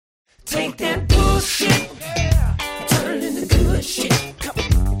Take that bullshit, turn it into good shit. Come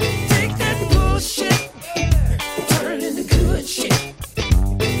on. Take that bullshit, turn it into good shit.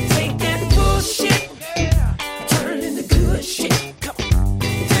 Take that bullshit, turn it into good shit. Come on.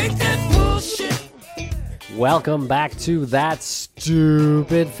 Take that bullshit. Welcome back to That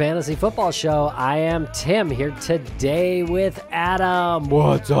Stupid Fantasy Football Show. I am Tim, here today with Adam.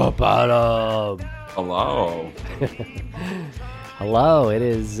 What's up, Adam? Hello. Hello. It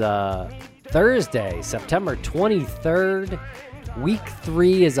is Thursday, September 23rd. Week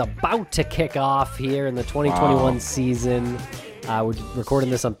 3 is about to kick off here in the 2021 season. We're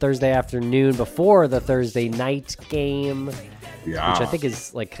recording this on Thursday afternoon before the Thursday night game. Yeah. Which I think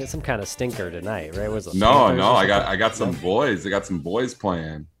is like some kind of stinker tonight, right? Was it No, I got some boys. I got some boys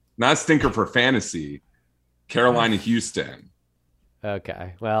playing. Not a stinker for fantasy. Carolina, Houston.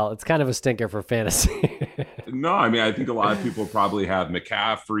 Okay. Well, it's kind of a stinker for fantasy. No, I mean, I think a lot of people probably have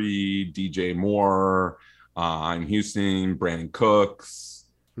McCaffrey, DJ Moore, in Houston, Brandon Cooks.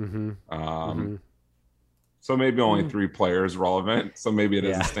 So maybe only 3 players relevant. So maybe it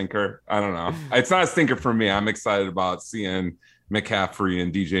is a stinker. I don't know. It's not a stinker for me. I'm excited about seeing McCaffrey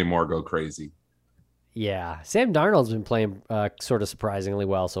and DJ Moore go crazy. Yeah. Sam Darnold's been playing sort of surprisingly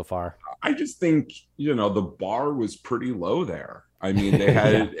well so far. I just think, the bar was pretty low there. I mean, they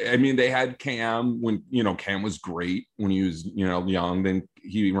had they had Cam when, Cam was great when he was, young. Then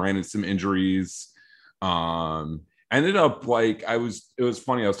he ran into some injuries. Ended up it was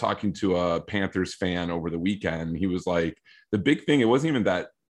funny. I was talking to a Panthers fan over the weekend. He was like, the big thing, it wasn't even that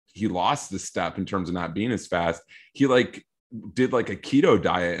he lost the step in terms of not being as fast. He did a keto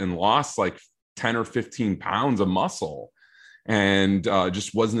diet and lost 10 or 15 pounds of muscle and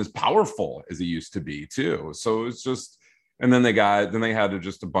just wasn't as powerful as he used to be too. So it's just, and then they had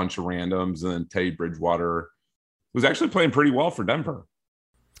just a bunch of randoms, and then Teddy Bridgewater was actually playing pretty well for Denver.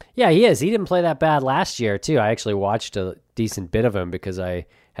 Yeah, he is. He didn't play that bad last year, too. I actually watched a decent bit of him because I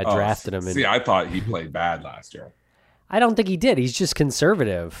had drafted him. I thought he played bad last year. I don't think he did. He's just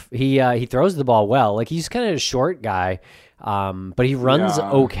conservative. He throws the ball well. He's kind of a short guy, but he runs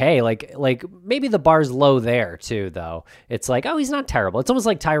okay. Like maybe the bar's low there too, though. It's he's not terrible. It's almost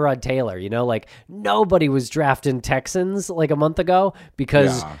like Tyrod Taylor, nobody was drafting Texans a month ago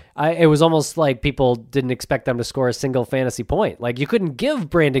because it was almost like people didn't expect them to score a single fantasy point. you couldn't give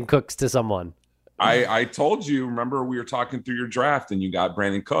Brandon Cooks to someone. I told you, remember we were talking through your draft and you got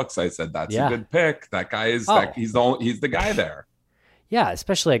Brandon Cooks. I said, that's a good pick. That guy is, he's the guy there. Yeah.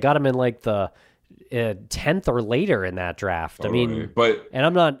 Especially I got him in the 10th or later in that draft. Totally. I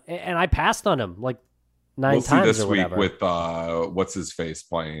mean, and I passed on him 9 times this or whatever. week with what's his face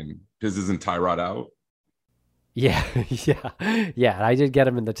playing. Isn't Tyrod out? Yeah. Yeah. I did get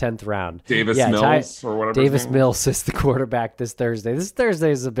him in the 10th round. Davis Mills or whatever. Davis Mills is the quarterback this Thursday. This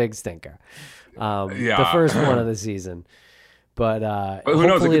Thursday is a big stinker. The first one of the season. But who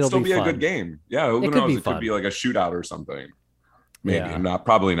knows? It could still be a good game. Yeah. Who knows? It could be like a shootout or something. Maybe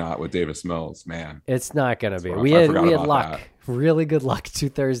probably not with Davis Mills, man. It's not going to be. We had luck, really good luck 2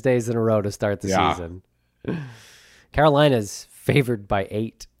 Thursdays in a row to start the season. Carolina's favored by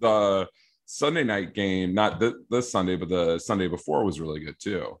 8. The Sunday night game, not this Sunday, but the Sunday before was really good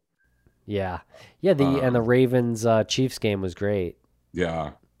too. Yeah. And the Ravens Chiefs game was great.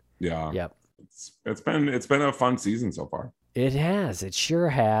 Yeah. Yep. It's been a fun season so far. It has. It sure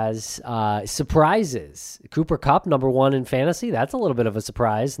has. Surprises. Cooper Kupp, number 1 in fantasy. That's a little bit of a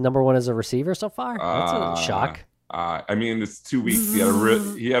surprise. Number 1 as a receiver so far. That's a shock. I mean, it's 2 weeks. He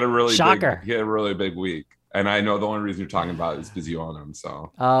had a really big week. And I know the only reason you're talking about is because you own him. So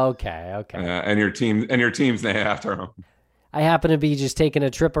okay. And your team's named after him. I happen to be just taking a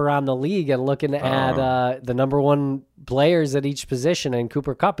trip around the league and looking at the number 1 players at each position, and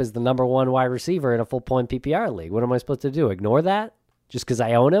Cooper Kupp is the number 1 wide receiver in a full point PPR league. What am I supposed to do? Ignore that just because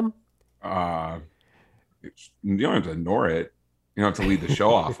I own him? You don't have to ignore it. You don't have to lead the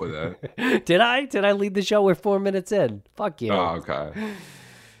show off with it. Did I lead the show? We're 4 minutes in. Fuck you. Oh, okay.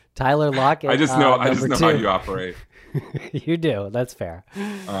 Tyler Lockett. I just know how you operate. You do. That's fair.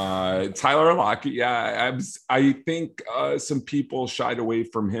 Tyler Lockett. Yeah, I think some people shied away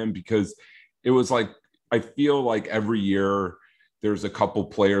from him because it was I feel like every year there's a couple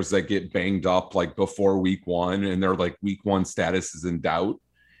players that get banged up before week 1, and their week 1 status is in doubt,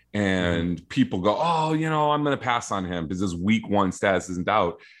 and people go, oh, I'm going to pass on him because his week 1 status is in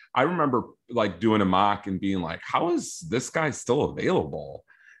doubt. I remember doing a mock and being like, how is this guy still available?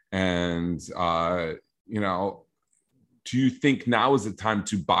 And do you think now is the time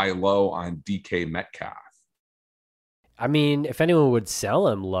to buy low on DK Metcalf? I mean, if anyone would sell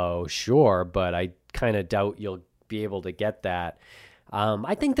him low, sure, but I kind of doubt you'll be able to get that.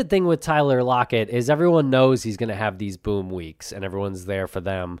 I think the thing with Tyler Lockett is everyone knows he's going to have these boom weeks and everyone's there for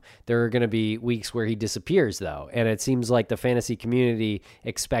them. There are going to be weeks where he disappears, though. And it seems like the fantasy community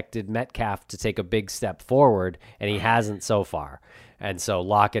expected Metcalf to take a big step forward, and he hasn't so far. And so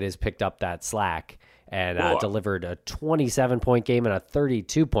Lockett has picked up that slack and delivered a 27-point game and a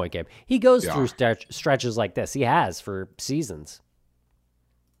 32-point game. He goes through stretches like this. He has for seasons.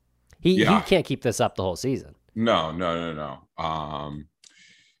 He can't keep this up the whole season. No.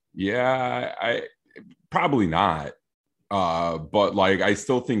 I probably not. But like, I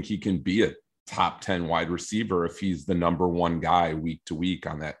still think he can be a top 10 wide receiver if he's the number one guy week to week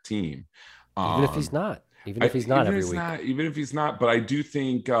on that team. Even if he's not. Even if he's not every week. Even if he's not. But I do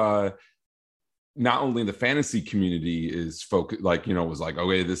think not only the fantasy community is focused, like, was like,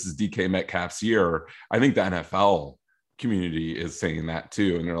 okay, this is DK Metcalf's year. I think the NFL community is saying that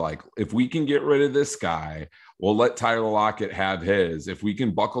too. And they're like, if we can get rid of this guy, we'll let Tyler Lockett have his. If we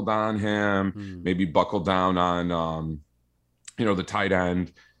can buckle down him, maybe buckle down on, the tight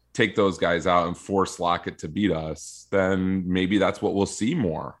end, take those guys out and force Lockett to beat us, then maybe that's what we'll see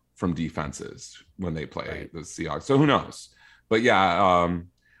more from defenses when they play the Seahawks. So who knows? But yeah,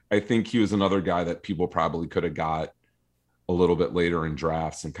 I think he was another guy that people probably could have got a little bit later in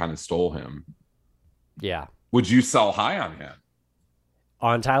drafts and kind of stole him. Yeah. Would you sell high on him?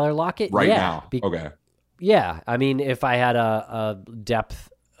 On Tyler Lockett? Right now. Okay. Yeah. I mean, if I had a depth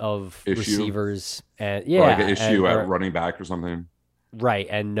of receivers and or like an issue at running back or something. Right.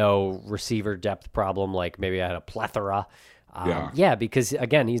 And no receiver depth problem. Like maybe I had a plethora. Because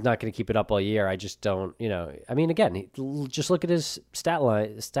again, he's not going to keep it up all year. I just don't, I mean, again, just look at his stat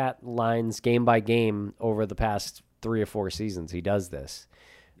lines game by game over the past 3 or 4 seasons. He does this.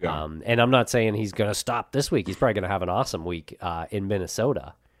 Yeah. And I'm not saying he's going to stop this week. He's probably going to have an awesome week in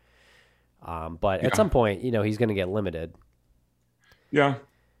Minnesota. But at some point, he's going to get limited. Yeah.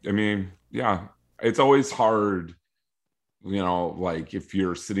 I mean, yeah, it's always hard, like if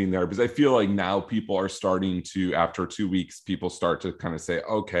you're sitting there, because I feel like now people are starting to, after 2 weeks, people start to kind of say,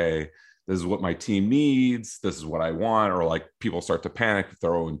 okay, this is what my team needs. This is what I want. Or like people start to panic if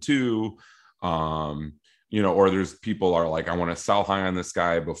they're 0-2. Or there's people are like, I want to sell high on this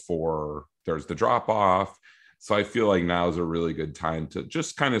guy before there's the drop off. So I feel like now is a really good time to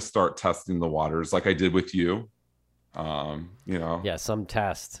just kind of start testing the waters like I did with you. Yeah, some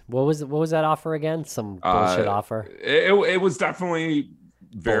test. What was that offer again? Some bullshit offer. It was definitely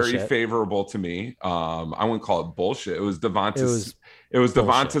very favorable to me. I wouldn't call it bullshit. It was Devonta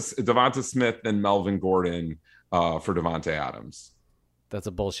Smith and Melvin Gordon for Devontae Adams. That's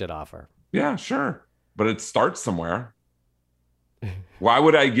a bullshit offer. Yeah, sure. But it starts somewhere. Why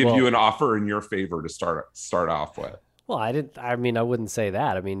would I give you an offer in your favor to start off with? Well, I wouldn't say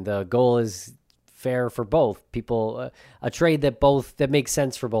that. I mean, the goal is fair for both people. A trade that makes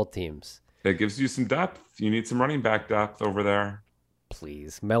sense for both teams. It gives you some depth. You need some running back depth over there.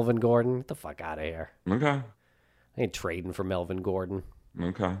 Please, Melvin Gordon, get the fuck out of here. Okay. I ain't trading for Melvin Gordon.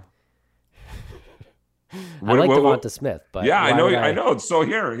 Okay. I like Devonta Smith, but yeah, I know. So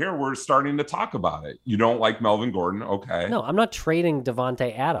here we're starting to talk about it. You don't like Melvin Gordon, okay? No, I'm not trading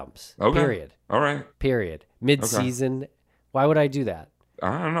Devontae Adams. Okay. Period. All right. Period. Mid-season. Okay. Why would I do that?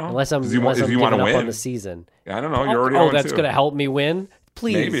 I don't know. Unless I'm giving up on the season. I don't know. You're already that's going to help me win.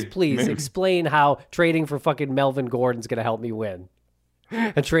 Please Maybe. explain how trading for fucking Melvin Gordon's going to help me win.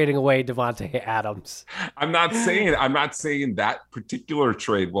 And trading away Devontae Adams. I'm not saying that particular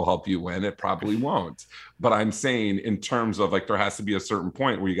trade will help you win. It probably won't. But I'm saying in terms of like there has to be a certain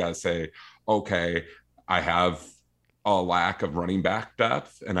point where you got to say, okay, I have a lack of running back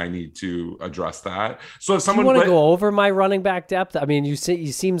depth and I need to address that. So if someone want to go over my running back depth, I mean, you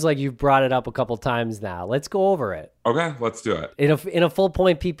seems like you've brought it up a couple times now. Let's go over it. Okay, let's do it. In a full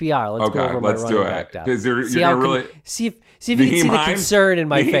point PPR, let's go over my running back depth. Because you're gonna really see if you can see the concern in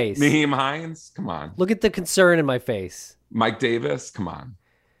my face. Nyheim Hines, come on. Look at the concern in my face. Mike Davis, come on.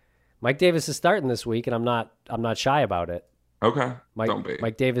 Mike Davis is starting this week, and I'm not shy about it. Okay, don't be.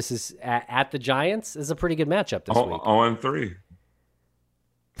 Mike Davis is at the Giants. Is a pretty good matchup this week. 0-3.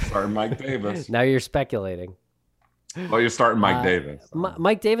 Starting Mike Davis. Now you're speculating. Well, you're starting Mike Davis.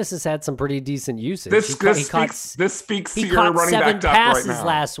 Mike Davis has had some pretty decent usage. This speaks to your running back depth right now. He caught 7 passes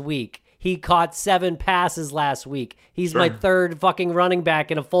last week. He caught 7 passes last week. He's my third fucking running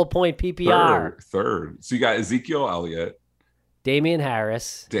back in a full point PPR. Third. So you got Ezekiel Elliott, Damian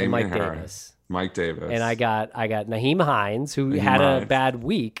Harris, and Mike Davis. Mike Davis. And I got Nyheim Hines, who had a bad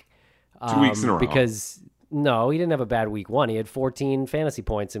week. 2 weeks in a row. Because, no, he didn't have a bad week 1. He had 14 fantasy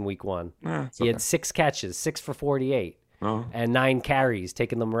points in week 1. He had 6 catches, 6 for 48, and 9 carries,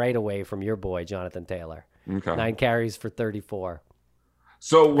 taking them right away from your boy, Jonathan Taylor. Okay. 9 carries for 34.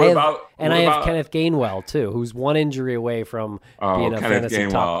 So what about I have Kenneth Gainwell too, who's one injury away from being a Kenneth fantasy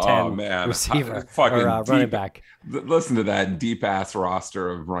top 10 receiver or running back. Listen to that deep ass roster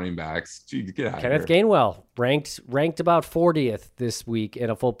of running backs. Gee, get out Kenneth of here. Gainwell ranked about 40th this week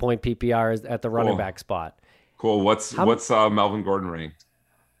in a full point PPR at the running back spot. Cool. What's Melvin Gordon ranked?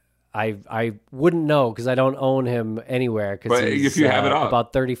 I wouldn't know because I don't own him anywhere. But he's, if you have it up,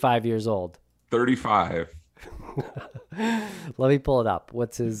 about 35 years old. 35. Let me pull it up.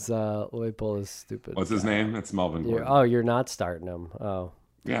 What's his? Let me pull his stupid. What's his name? It's Melvin Gordon. You're not starting him. Oh,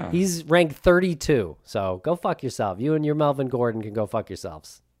 yeah. He's ranked 32. So go fuck yourself. You and your Melvin Gordon can go fuck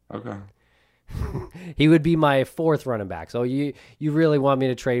yourselves. Okay. He would be my fourth running back. So you really want me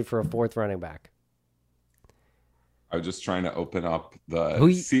to trade for a fourth running back? I was just trying to open up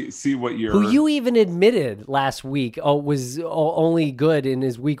the see what you're. Who you even admitted last week was only good in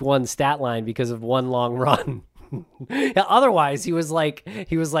his week 1 stat line because of one long run. Otherwise, he was like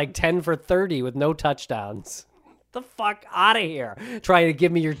 10 for 30 with no touchdowns. The fuck out of here! Trying to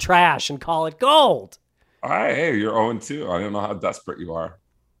give me your trash and call it gold. All right, hey, you're 0-2. I don't know how desperate you are.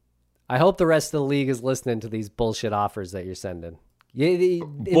 I hope the rest of the league is listening to these bullshit offers that you're sending.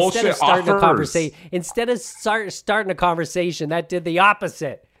 Instead of starting a conversation, that did the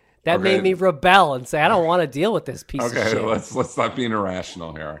opposite. That made me rebel and say, I don't want to deal with this piece of shit. Okay, let's stop being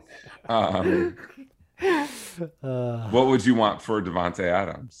irrational here. What would you want for Davante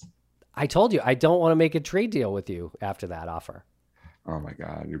Adams? I told you, I don't want to make a trade deal with you after that offer. Oh my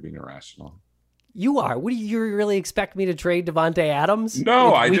God, you're being irrational. You are. What do you really expect me to trade Davante Adams?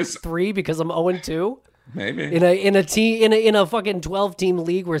 No, I just 3 because I'm 0-2. Maybe in a fucking 12-team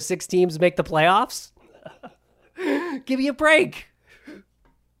league where 6 teams make the playoffs. Give me a break.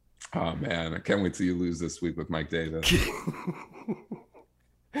 Oh man, I can't wait till you lose this week with Mike Davis.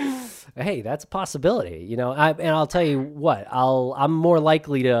 Hey, that's a possibility, and I'll tell you what, I'm more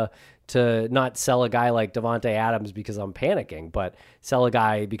likely to not sell a guy like Davante Adams because I'm panicking, but sell a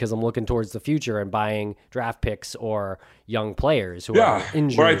guy because I'm looking towards the future and buying draft picks or young players who are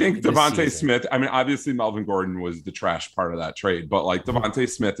injured. But I think Devontae Smith, I mean, obviously Melvin Gordon was the trash part of that trade, but like Devontae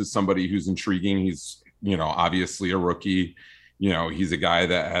Smith is somebody who's intriguing. He's, obviously a rookie. He's a guy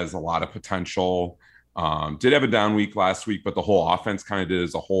that has a lot of potential. Did have a down week last week, but the whole offense kind of did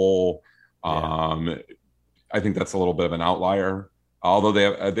as a whole. I think that's a little bit of an outlier. Although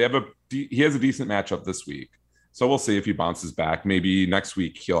he has a decent matchup this week, so we'll see if he bounces back. Maybe next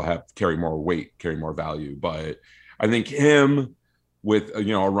week he'll carry more weight, carry more value. But I think him with a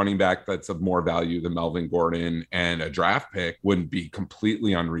running back that's of more value than Melvin Gordon and a draft pick wouldn't be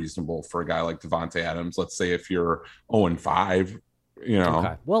completely unreasonable for a guy like Davante Adams. Let's say if you're 0-5.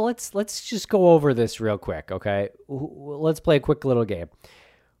 Okay. Well, let's just go over this real quick. Okay, let's play a quick little game.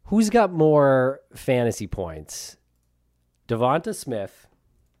 Who's got more fantasy points? Devonta Smith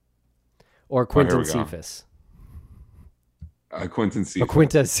or Quinton Cephas? Quinton Cephas.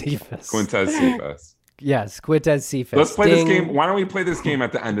 Quintez Cephas. Quintez Cephas. Yes, Quintez Cephas. Let's play this game. Why don't we play this game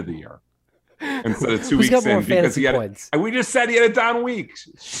at the end of the year instead of 2 weeks got more in? Because points? We just said he had a down week.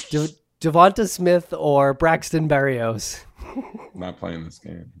 Devonta Smith or Braxton Berrios? Not playing this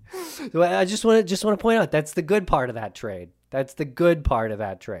game. I just want to point out that's the good part of that trade.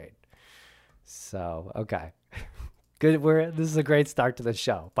 So, okay. Good. This is a great start to the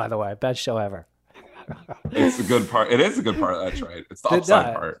show, by the way. Best show ever. It's a good part. It is a good part of that trade. It's the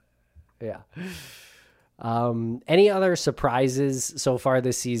upside part. Yeah. Any other surprises so far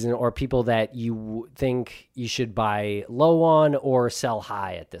this season, or people that you think you should buy low on or sell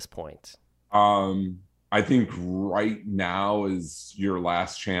high at this point? I think right now is your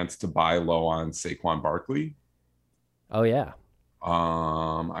last chance to buy low on Saquon Barkley. Oh yeah.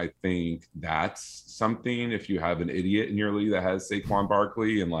 I think that's something. If you have an idiot in your league that has Saquon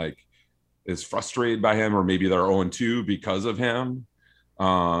Barkley and like is frustrated by him, or maybe they're 0-2 because of him,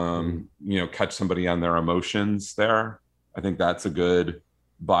 catch somebody on their emotions there. I think that's a good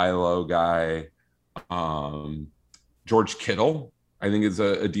buy low guy. George Kittle, I think is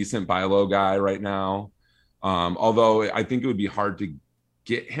a decent buy low guy right now. Although I think it would be hard to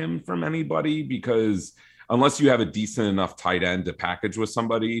get him from anybody because unless you have a decent enough tight end to package with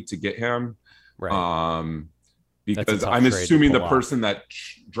somebody to get him. Right. Because I'm assuming the person that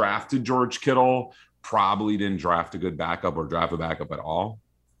drafted George Kittle probably didn't draft a good backup or draft a backup at all.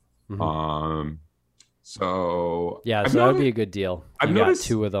 Mm-hmm. So that would be a good deal. I've noticed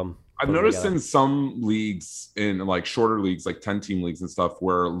 2 of them. I've noticed in some leagues, in like shorter leagues, like 10-team leagues and stuff,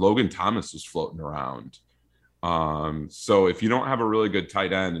 where Logan Thomas was floating around. So if you don't have a really good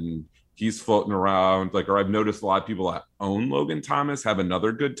tight end and he's floating around, or I've noticed a lot of people that own Logan Thomas have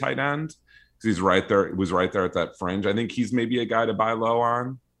another good tight end. He's right there. It was right there at that fringe. I think he's maybe a guy to buy low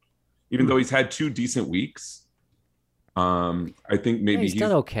on, even though he's had 2 decent weeks. I think maybe he's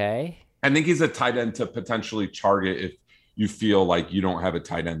done okay. I think he's a tight end to potentially target if you feel like you don't have a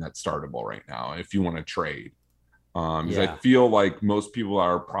tight end that's startable right now, if you want to trade. Because I feel like most people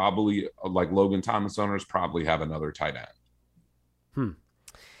are probably, like Logan Thomas owners, probably have another tight end.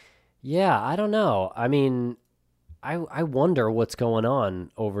 Yeah, I don't know. I mean, I wonder what's going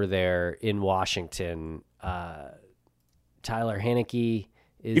on over there in Washington. Tyler Heinicke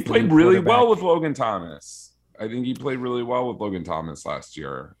is. He played really well with Logan Thomas. I think he played really well with Logan Thomas last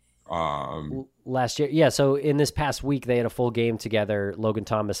year. Last year, yeah. So in this past week, they had a full game together. Logan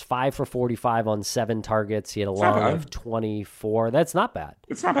Thomas 5 for 45 on 7 targets. He had a long of 24. That's not bad.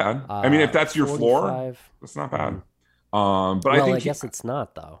 It's not bad. I mean, if that's your 45, floor, that's not bad. But I guess it's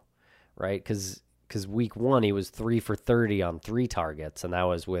not though, right? Because week 1 he was 3 for 30 on 3 targets, and that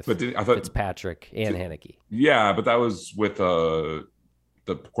was with Fitzpatrick and Heinicke. Yeah, but that was with the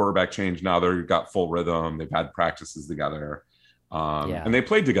quarterback change. Now they've got full rhythm. They've had practices together. And they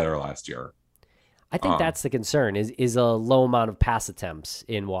played together last year. I think that's the concern is a low amount of pass attempts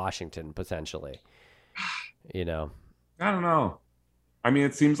in Washington potentially. I don't know. I mean,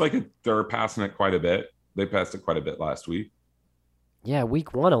 it seems like they're passing it quite a bit. They passed it quite a bit last week. Yeah,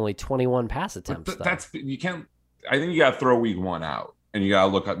 week 1 only 21 pass attempts. You can't. I think you got to throw week 1 out, and you got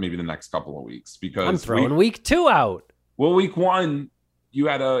to look at maybe the next couple of weeks because I'm throwing week 2 out. Well, week 1 you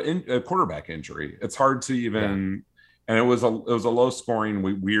had a quarterback injury. It's hard to even. Yeah. And it was a low scoring,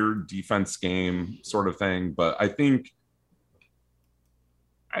 weird defense game sort of thing. But I think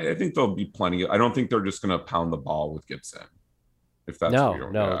there'll be plenty. I don't think they're just going to pound the ball with Gibson. If that's no,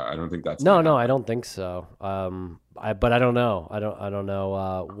 I don't think that's no. I don't think so. But I don't know. I don't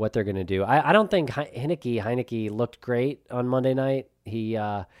know what they're going to do. I don't think Heinicke looked great on Monday night. He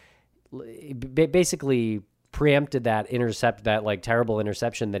basically preempted that terrible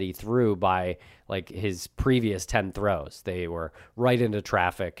interception that he threw by like his previous 10 throws. They were right into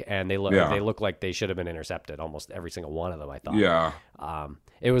traffic, and they look like they should have been intercepted, almost every single one of them, I thought. Yeah.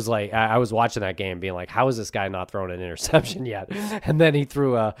 It was like I was watching that game being like, how is this guy not throwing an interception yet? And then he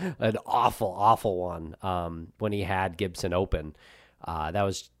threw an awful one when he had Gibson open. That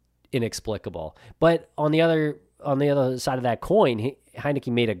was inexplicable. But on the other side of that coin, Heinicke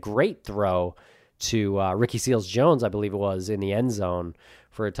made a great throw to Ricky Seals-Jones, I believe it was, in the end zone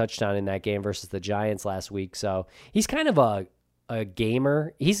for a touchdown in that game versus the Giants last week. So he's kind of a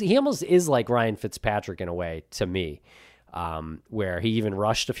gamer. He almost is like Ryan Fitzpatrick in a way to me, where he even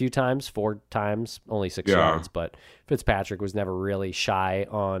rushed a few times, 4 times, only 6 yards. But Fitzpatrick was never really shy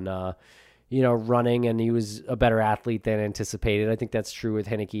on running, and he was a better athlete than anticipated. I think that's true with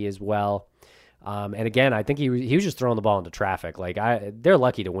Heinicke as well. And again, I think he was just throwing the ball into traffic. Like they're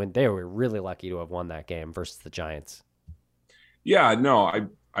lucky to win. They were really lucky to have won that game versus the Giants. Yeah, no,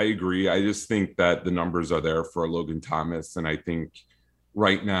 I agree. I just think that the numbers are there for Logan Thomas, and I think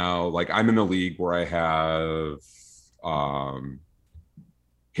right now, like I'm in the league where I have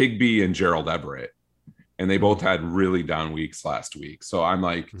Higbee and Gerald Everett, and they both had really down weeks last week. So I'm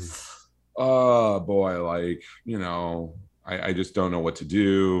like, oh boy, like I just don't know what to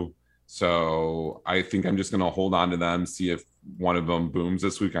do. So I think I'm just going to hold on to them, see if one of them booms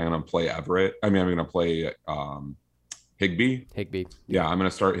this week. I'm going to play Everett. I'm going to play Higbee. Yeah, I'm going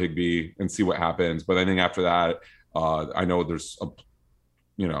to start Higbee and see what happens. But I think after that, I know there's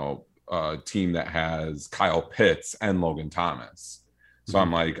a team that has Kyle Pitts and Logan Thomas. So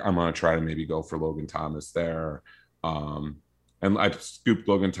I'm going to try to maybe go for Logan Thomas there. And I scooped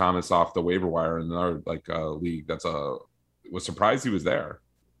Logan Thomas off the waiver wire in another league. Was surprised he was there.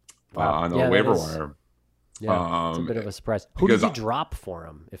 On the waiver wire. Yeah, it's a bit of a surprise. Who did you drop for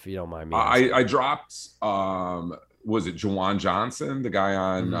him, if you don't mind me asking? I dropped, was it Juwan Johnson, the guy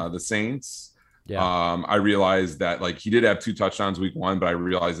on the Saints? Yeah. I realized that he did have 2 touchdowns week 1, but I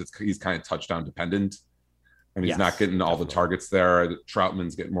realized he's kind of touchdown dependent, and he's not getting all the targets there.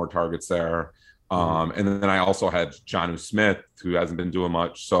 Troutman's getting more targets there. And then I also had Jonnu Smith, who hasn't been doing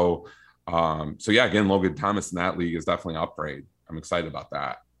much. So yeah, again, Logan Thomas in that league is definitely an upgrade. I'm excited about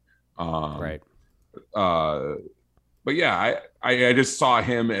that. Right. But yeah, I just saw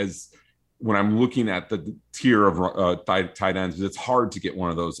him as, when I'm looking at the tier of tight ends, it's hard to get one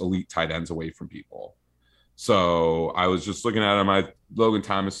of those elite tight ends away from people. So I was just looking at him. Logan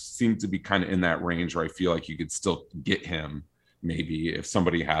Thomas seemed to be kind of in that range where I feel like you could still get him maybe if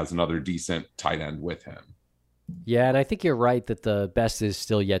somebody has another decent tight end with him. Yeah, and I think you're right that the best is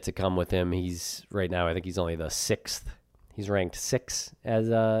still yet to come with him. He's right now, I think he's only the 6th. He's ranked 6 as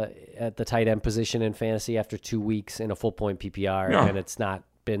at the tight end position in fantasy after 2 weeks in a full point PPR, and it's not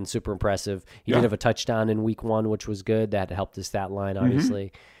been super impressive. He Yeah. did have a touchdown in week 1, which was good. That helped his stat line,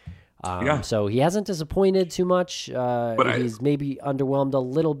 obviously. Yeah. So he hasn't disappointed too much. But He's maybe underwhelmed a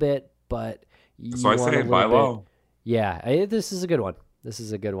little bit, but so I say buy low. Yeah, this is a good one. This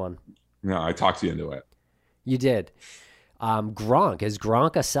is a good one. No, I talked you into it. You did. Gronk. Is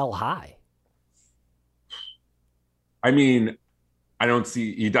Gronk a sell high? I mean, I don't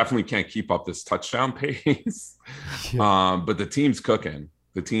see, he definitely can't keep up this touchdown pace. But the team's cooking.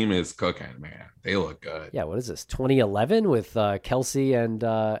 The team is cooking, man. They look good. Yeah, what is this? 2011 with Kelsey and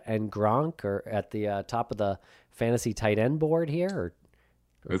Gronk are at the top of the fantasy tight end board here,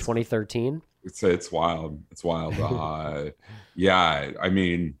 or 2013? It's wild. It's wild. Yeah, I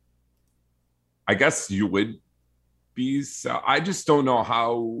mean, I guess you would be. I just don't know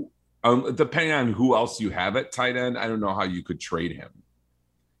how. Depending on who else you have at tight end, I don't know how you could trade him.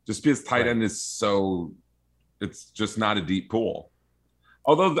 Just because tight end is so, it's just not a deep pool.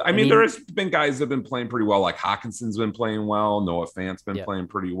 Although, I mean, there has been guys that have been playing pretty well. Like Hawkinson's been playing well. Noah Fant's been playing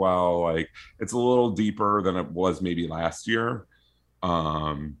pretty well. Like, it's a little deeper than it was maybe last year.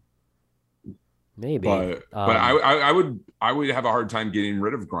 Maybe, but I would have a hard time getting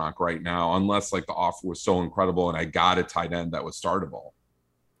rid of Gronk right now unless like the offer was so incredible and I got a tight end that was startable.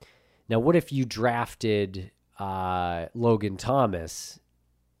 Now, what if you drafted Logan Thomas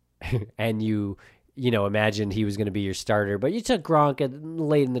and you imagined he was going to be your starter, but you took Gronk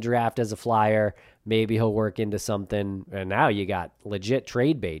late in the draft as a flyer? Maybe he'll work into something, and now you got legit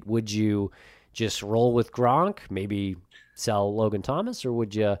trade bait. Would you just roll with Gronk, maybe sell Logan Thomas, or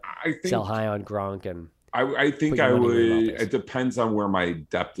would you sell high on Gronk? And I think I would. It depends on where my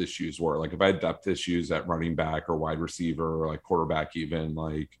depth issues were. Like if I had depth issues at running back or wide receiver or like quarterback, even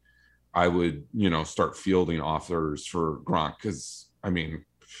like I would, start fielding offers for Gronk because I mean,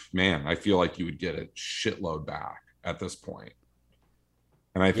 man, I feel like you would get a shitload back at this point.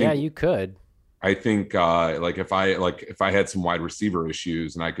 And I think you could. I think like if I had some wide receiver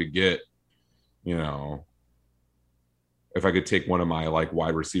issues and I could get, if I could take one of my like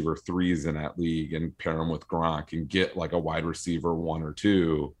wide receiver 3s in that league and pair them with Gronk and get like a wide receiver 1 or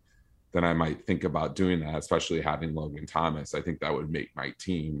 2, then I might think about doing that, especially having Logan Thomas. I think that would make my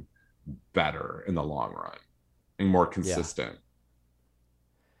team better in the long run and more consistent.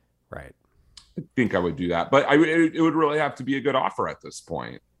 Yeah. Right. I think I would do that, but it would really have to be a good offer at this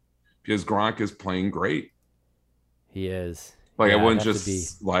point because Gronk is playing great. He is. Like, I wouldn't just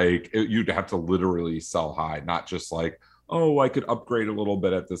you'd have to literally sell high, not just like, oh, I could upgrade a little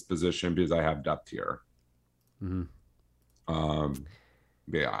bit at this position because I have depth here. Mm-hmm.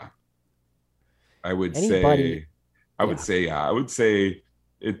 Yeah. I would say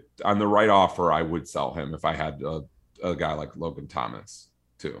it on the right offer, I would sell him if I had a guy like Logan Thomas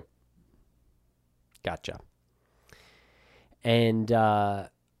too. Gotcha. And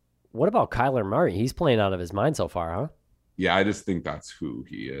what about Kyler Murray? He's playing out of his mind so far, huh? Yeah, I just think that's who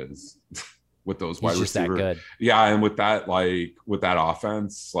he is with those wide receivers. That good. Yeah, and with that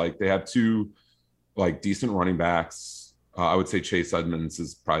offense, like they have 2 like decent running backs. I would say Chase Edmonds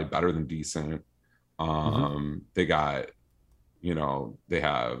is probably better than decent. They got, they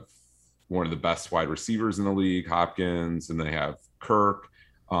have one of the best wide receivers in the league, Hopkins, and they have Kirk.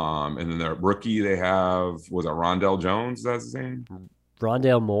 And then their rookie they have, was it Rondell Jones? Is that his name?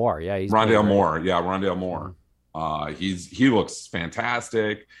 Rondale Moore. Yeah, he's Rondale Moore. Yeah, Rondale Moore. He looks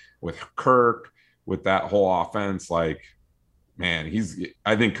fantastic with Kirk, with that whole offense. Like, man,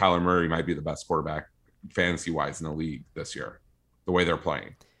 I think Kyler Murray might be the best quarterback fantasy wise in the league this year, the way they're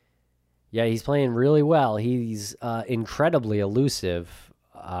playing. Yeah, he's playing really well. He's incredibly elusive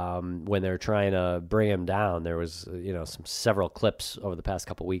when they're trying to bring him down. There was, several clips over the past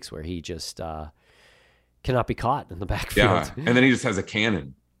couple of weeks where he just cannot be caught in the backfield. Yeah, and then he just has a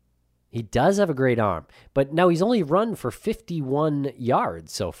cannon. He does have a great arm, but now he's only run for 51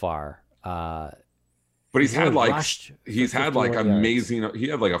 yards so far. But he's had amazing. He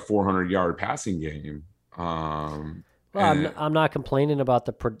had like a 400-yard passing game. Well, I'm not complaining about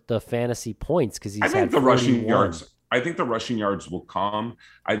the fantasy points because he's. I think the rushing yards. I think the rushing yards will come.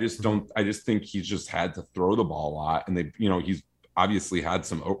 I just don't. I just think he's just had to throw the ball a lot, and he's obviously had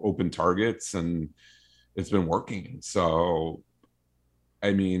some open targets, and it's been working. So,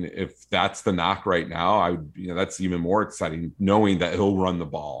 I mean, if that's the knock right now, that's even more exciting, knowing that he'll run the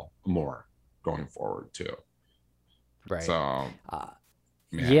ball more going forward too. Right. So.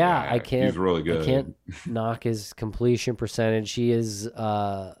 I can't. He's really good. I can't knock his completion percentage. He is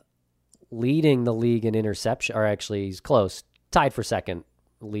leading the league in interception, or actually, he's close, tied for second,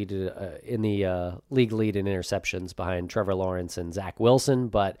 lead in the league lead in interceptions behind Trevor Lawrence and Zach Wilson.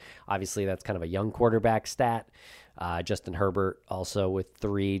 But obviously, that's kind of a young quarterback stat. Justin Herbert also with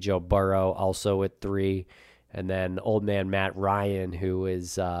 3. Joe Burrow also with 3. And then old man Matt Ryan, who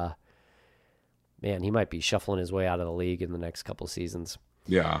is, man, he might be shuffling his way out of the league in the next couple seasons.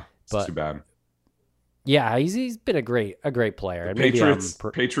 Yeah, it's too bad. Yeah, he's been a great player. And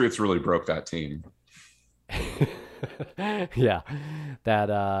Patriots really broke that team. Yeah,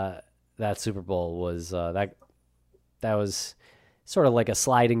 that Super Bowl was that was sort of like a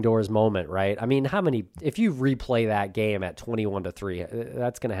sliding doors moment, right? I mean, if you replay that game at 21-3,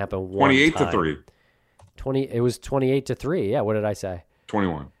 that's going to happen 28-3. It was 28-3. Yeah, what did I say?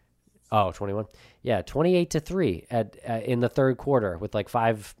 21. Oh, 21. Yeah, 28-3 in the third quarter with like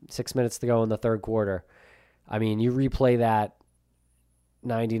 5-6 minutes to go in the third quarter. I mean, you replay that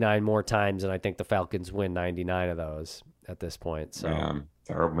 99 more times, and I think the Falcons win 99 of those at this point. So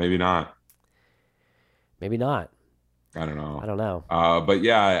terrible. Maybe not. Maybe not. I don't know. But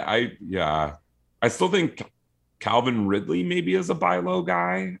I still think Calvin Ridley maybe is a buy low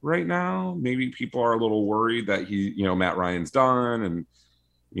guy right now. Maybe people are a little worried that Matt Ryan's done, and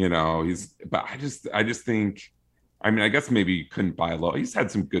but I just think, I mean, I guess maybe you couldn't buy low. He's had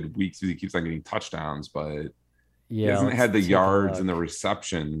some good weeks because he keeps on getting touchdowns, but he hasn't had the yards and the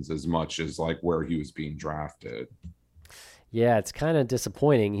receptions as much as like where he was being drafted. Yeah, it's kind of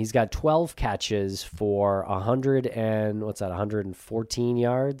disappointing. He's got 12 catches for 114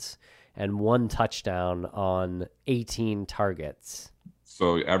 yards and 1 touchdown on 18 targets.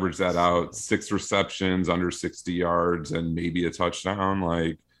 So average that out, 6 receptions, under 60 yards, and maybe a touchdown.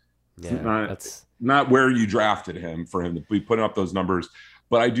 Like, that's not where you drafted him for him to be putting up those numbers.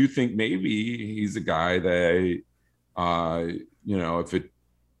 But I do think maybe he's a guy that, if a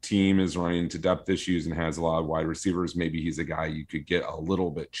team is running into depth issues and has a lot of wide receivers, maybe he's a guy you could get a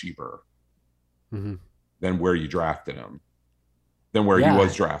little bit cheaper than where you drafted him, than where he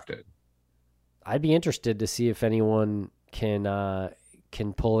was drafted. I'd be interested to see if anyone can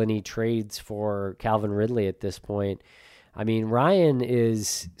pull any trades for Calvin Ridley at this point. I mean, Ryan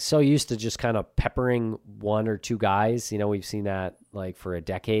is so used to just kind of peppering 1 or 2 guys. We've seen that like for a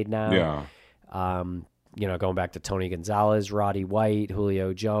decade now. Yeah. Going back to Tony Gonzalez, Roddy White,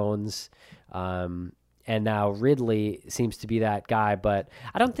 Julio Jones. And now Ridley seems to be that guy, but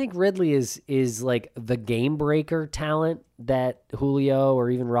I don't think Ridley is like the game breaker talent that Julio or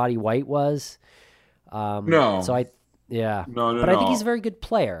even Roddy White was. No. So No. But I think he's a very good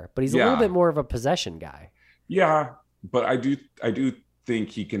player, but he's a little bit more of a possession guy. Yeah, but I do think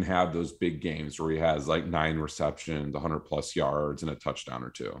he can have those big games where he has like 9 receptions, 100+ yards, and a touchdown or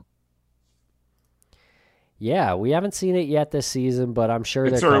 2. Yeah, we haven't seen it yet this season, but I'm sure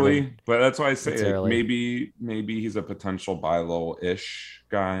it's early. But that's why I say it. Maybe he's a potential buy low-ish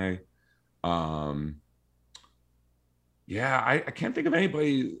guy. I can't think of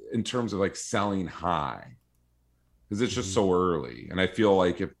anybody in terms of like selling high because it's just so early. And I feel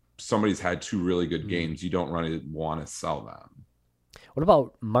like if somebody's had 2 really good games, you don't really want to sell them. What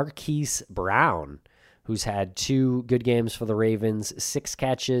about Marquise Brown, who's had 2 good games for the Ravens, 6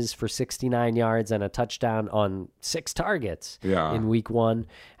 catches for 69 yards and a touchdown on 6 targets in week 1,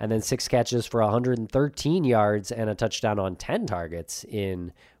 and then 6 catches for 113 yards and a touchdown on 10 targets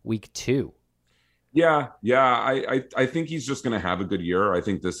in week 2. Yeah. I think he's just going to have a good year. I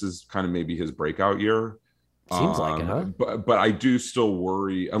think this is kind of maybe his breakout year. Seems like it, huh? But I do still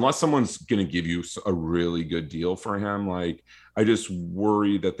worry, unless someone's going to give you a really good deal for him. Like, I just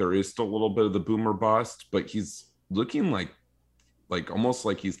worry that there is still a little bit of the boomer bust, but he's looking like almost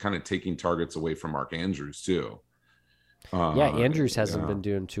like he's kind of taking targets away from Mark Andrews too. Andrews hasn't been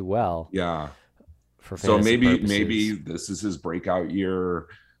doing too well. Yeah. So maybe this is his breakout year.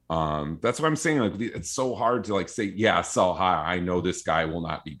 That's what I'm saying. Like, it's so hard to like say, sell high. I know this guy will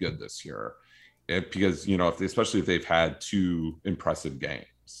not be good this year. Because especially if they've had 2 impressive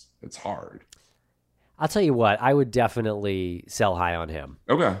games, it's hard. I'll tell you what, I would definitely sell high on him.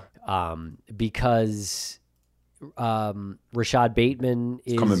 Okay. Because Rashad Bateman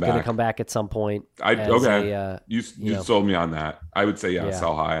is going to come back at some point. You sold me on that. I would say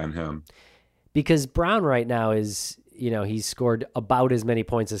sell high on him. Because Brown right now is, he's scored about as many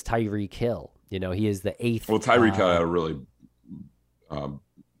points as Tyreek Hill. He is the 8th. Well, Tyreek Hill had a really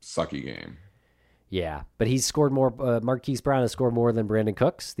sucky game. Yeah, but he's scored more. Marquise Brown has scored more than Brandon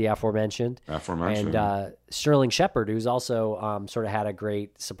Cooks, the aforementioned. And Sterling Shepard, who's also sort of had a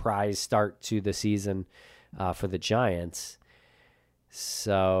great surprise start to the season for the Giants.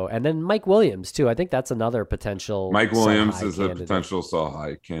 So, and then Mike Williams too. I think that's another potential. Mike Williams is a potential sell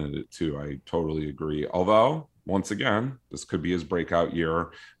high candidate too. I totally agree. Although, once again, this could be his breakout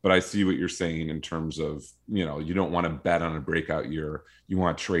year. But I see what you're saying in terms of, you don't want to bet on a breakout year. You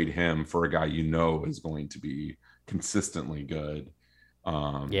want to trade him for a guy is going to be consistently good.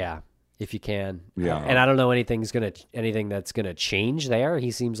 Yeah, if you can. Yeah. And I don't know anything that's gonna change there.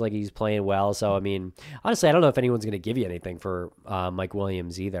 He seems like he's playing well. So I mean, honestly, I don't know if anyone's gonna give you anything for Mike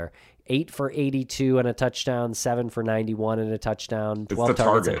Williams either. 8 for 82 and a touchdown, 7 for 91 and a touchdown, 12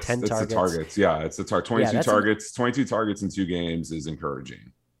 targets and 10 targets. It's the targets. Yeah, it's the 22 targets. 22 targets in 2 games is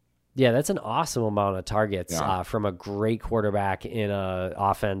encouraging. Yeah, that's an awesome amount of targets from a great quarterback in a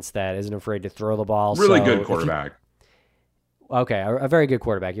offense that isn't afraid to throw the ball. Really good quarterback. Okay, a very good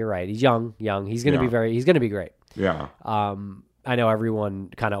quarterback. You're right. He's young. He's going to be he's going to be great. Yeah. I know everyone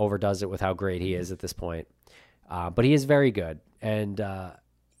kind of overdoes it with how great he is at this point. But he is very good. And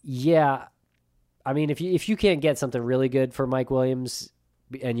yeah, I mean, if you can't get something really good for Mike Williams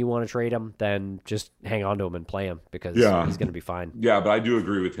and you want to trade him, then just hang on to him and play him because he's going to be fine. Yeah, but I do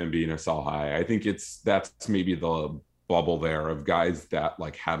agree with him being a sell high. I think that's maybe the bubble there of guys that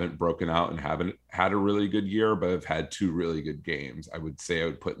like haven't broken out and haven't had a really good year, but have had 2 really good games. I would say I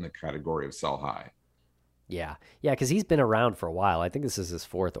would put in the category of sell high. Yeah, because he's been around for a while. I think this is his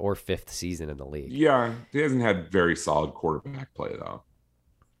 4th or 5th season in the league. Yeah, he hasn't had very solid quarterback play though.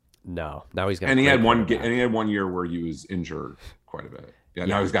 No, now he's got. And he had one year where he was injured quite a bit. Yeah,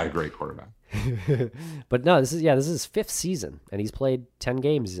 now he's got a great quarterback. But no, this is his 5th season, and he's played 10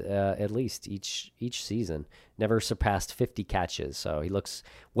 games at least each season. Never surpassed 50 catches, so he looks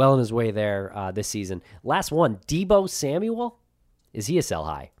well on his way there this season. Last one, Deebo Samuel, is he a sell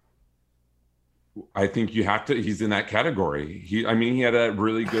high? I think you have to. He's in that category. He had a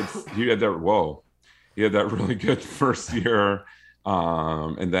really good. He had that really good first year.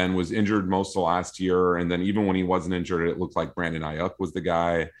 And then was injured most of last year. And then even when he wasn't injured, it looked like Brandon Ayuk was the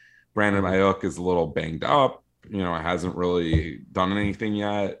guy. Brandon Ayuk is a little banged up, hasn't really done anything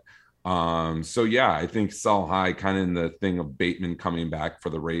yet. So yeah, I think sell high kind of in the thing of Bateman coming back for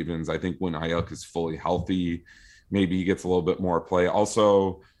the Ravens. I think when Ayuk is fully healthy, maybe he gets a little bit more play.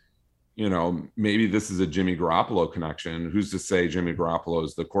 Also, maybe this is a Jimmy Garoppolo connection. Who's to say Jimmy Garoppolo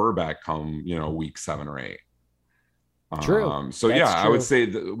is the quarterback come, week 7 or 8? True. So that's true. I would say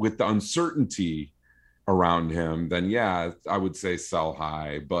that with the uncertainty around him, then yeah, I would say sell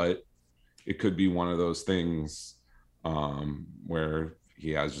high, but it could be one of those things where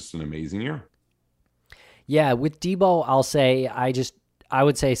he has just an amazing year. Yeah, with Deebo, I'll say I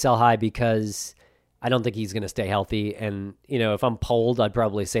would say sell high because I don't think he's going to stay healthy. And, if I'm polled, I'd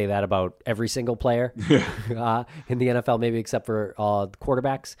probably say that about every single player in the NFL, maybe except for the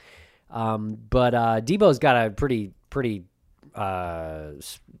quarterbacks. But Deebo's got a pretty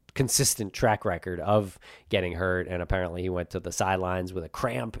consistent track record of getting hurt, and apparently he went to the sidelines with a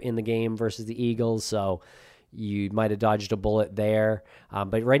cramp in the game versus the Eagles, so you might have dodged a bullet there.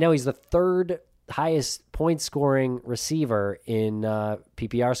 But right now he's the 3rd highest point scoring receiver in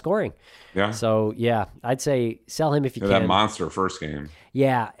PPR scoring. Yeah. So yeah, I'd say sell him if you can. That monster first game.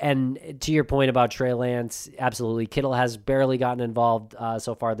 Yeah, and to your point about Trey Lance, absolutely. Kittle has barely gotten involved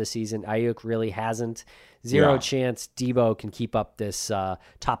so far this season. Ayuk really hasn't. Zero chance Deebo can keep up this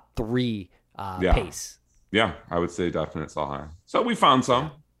top 3 pace. Yeah, I would say definite sell high. So we found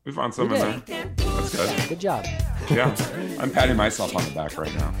some. We found some in there. That's good. Good job. Yeah, I'm patting myself on the back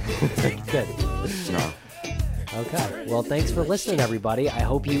right now. Good. No. Okay. Well, thanks for listening, everybody. I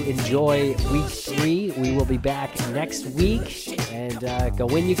hope you enjoy week 3. We will be back next week, and go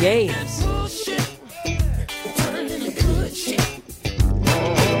win your games.